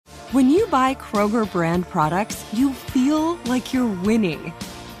When you buy Kroger brand products, you feel like you're winning.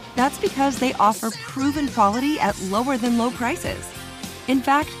 That's because they offer proven quality at lower than low prices. In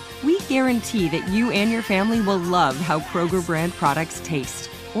fact, we guarantee that you and your family will love how Kroger brand products taste,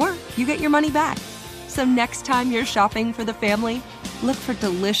 or you get your money back. So next time you're shopping for the family, look for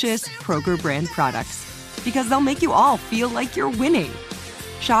delicious Kroger brand products, because they'll make you all feel like you're winning.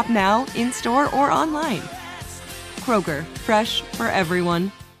 Shop now, in-store, or online. Kroger, fresh for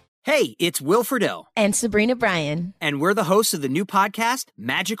everyone. Hey, it's Will Friedle. And Sabrina Bryan. And we're the hosts of the new podcast,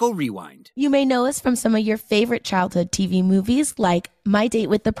 Magical Rewind. You may know us from some of your favorite childhood TV movies like My Date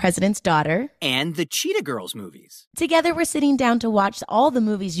with the President's Daughter and the Cheetah Girls movies. Together, we're sitting down to watch all the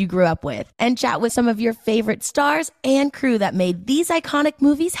movies you grew up with and chat with some of your favorite stars and crew that made these iconic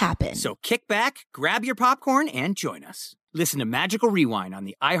movies happen. So kick back, grab your popcorn, and join us. Listen to Magical Rewind on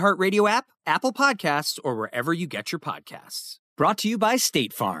the iHeartRadio app, Apple Podcasts, or wherever you get your podcasts. Brought to you by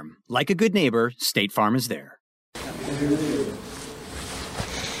State Farm. Like a good neighbor, State Farm is there.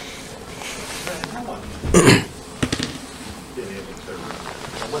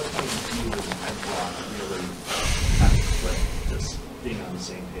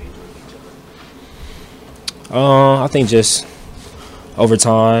 I think just over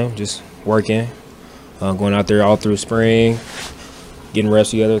time, just working, going out there all through spring, getting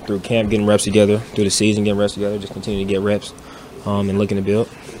reps together, through camp, getting reps together, through the season, getting reps together, just continue to get reps and looking to build.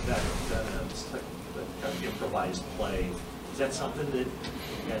 That kind of improvised play, is that something that you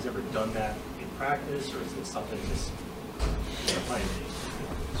guys ever done that in practice, or is it something just playing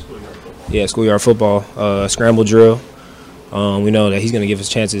schoolyard football? Yeah, schoolyard football, scramble drill. We know that he's going to give us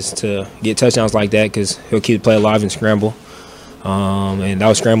chances to get touchdowns like that because he'll keep the play alive and scramble. And that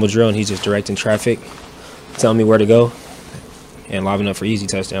was scramble drill, and he's just directing traffic, telling me where to go, and liven up for easy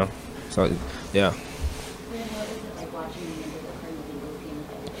touchdown. So, yeah.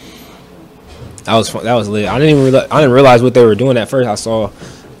 That was fun. That was lit. I didn't realize what they were doing at first. I saw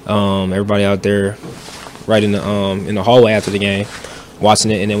everybody out there right in the hallway after the game watching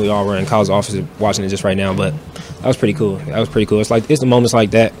it, and then we all were in Kyle's office watching it just right now. But that was pretty cool. It's the moments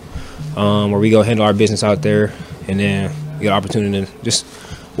like that where we go handle our business out there, and then we get an opportunity to just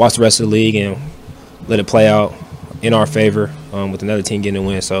watch the rest of the league and let it play out in our favor with another team getting a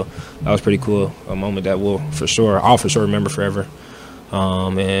win. So that was pretty cool. A moment that I'll for sure remember forever.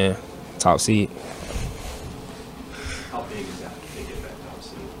 And top seed. How big is that to get that top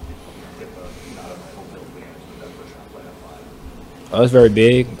seed? Not a home field advantage, but that first round playoff live? It's very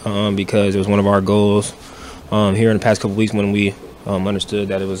big because it was one of our goals here in the past couple weeks when we understood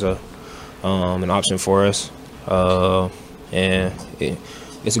that it was an option for us, and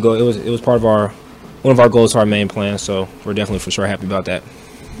it's a goal. It was part of one of our goals to our main plan. So we're definitely for sure happy about that.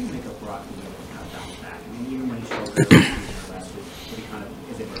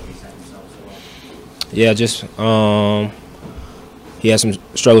 Yeah, just he had some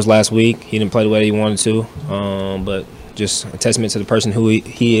struggles last week. He didn't play the way that he wanted to, but just a testament to the person who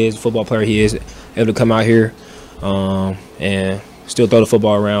he is, football player he is, able to come out here and still throw the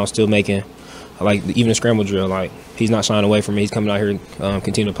football around, still making, like, even a scramble drill. Like, he's not shying away from me. He's coming out here and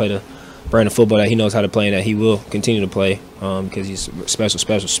continue to play the brand of football that he knows how to play and that he will continue to play because he's a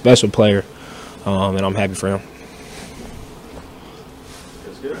special player, and I'm happy for him.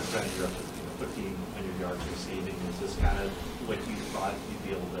 It's good. 1,500 yards receiving. Is this kind of what you thought you'd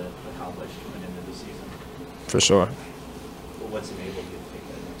be able to accomplish going into the season? For sure. Well, what's enabled you to take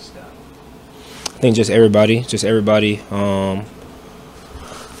that next step? I think just everybody.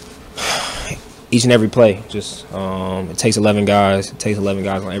 Each and every play. Just it takes 11 guys. It takes 11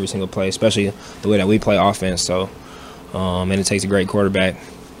 guys on every single play, especially the way that we play offense. So, and it takes a great quarterback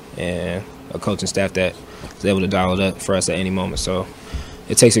and a coaching staff that is able to dial it up for us at any moment. So,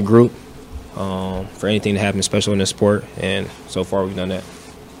 it takes a group for anything to happen, especially in this sport. And so far, we've done that.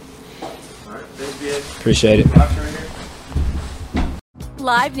 All right, thanks, BA. Appreciate it.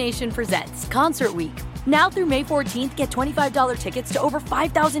 Live Nation presents Concert Week. Now through May 14th, get $25 tickets to over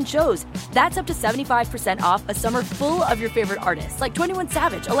 5,000 shows. That's up to 75% off a summer full of your favorite artists like 21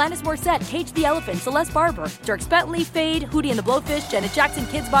 Savage, Alanis Morissette, Cage the Elephant, Celeste Barber, Dierks Bentley, Fade, Hootie and the Blowfish, Janet Jackson,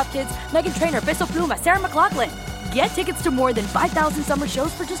 Kidz Bop Kids, Meghan Trainor, Bissell Pluma, Sarah McLachlan. Get tickets to more than 5,000 summer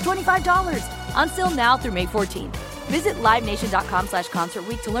shows for just $25. Until now through May 14th. Visit LiveNation.com/Concert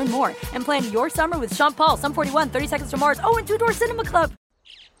Week to learn more and plan your summer with Sean Paul, Sum 41, 30 Seconds to Mars, and Two Door Cinema Club.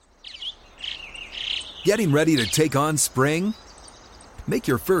 Getting ready to take on spring? Make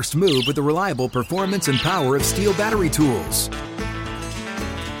your first move with the reliable performance and power of Steel battery tools.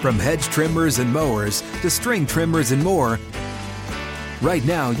 From hedge trimmers and mowers to string trimmers and more, right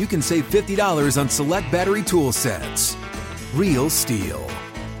now you can save $50 on select battery tool sets. Real Steel.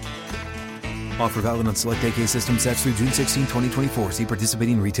 Offer valid on select AK system sets through June 16, 2024. See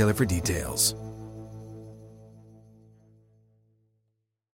participating retailer for details.